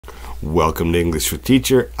Welcome to English with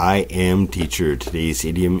Teacher. I am Teacher. Today's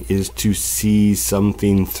idiom is to see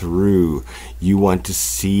something through. You want to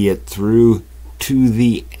see it through to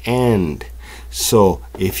the end. So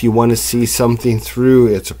if you want to see something through,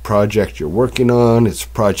 it's a project you're working on, it's a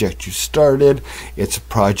project you started, it's a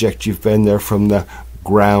project you've been there from the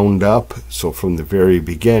ground up, so from the very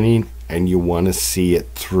beginning, and you want to see it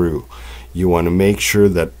through. You want to make sure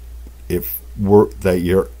that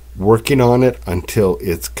you're working on it until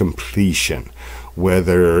its completion.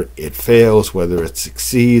 Whether it fails, whether it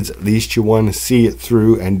succeeds, at least you want to see it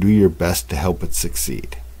through and do your best to help it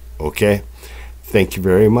succeed. Okay? Thank you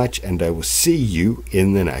very much, and I will see you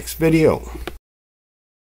in the next video.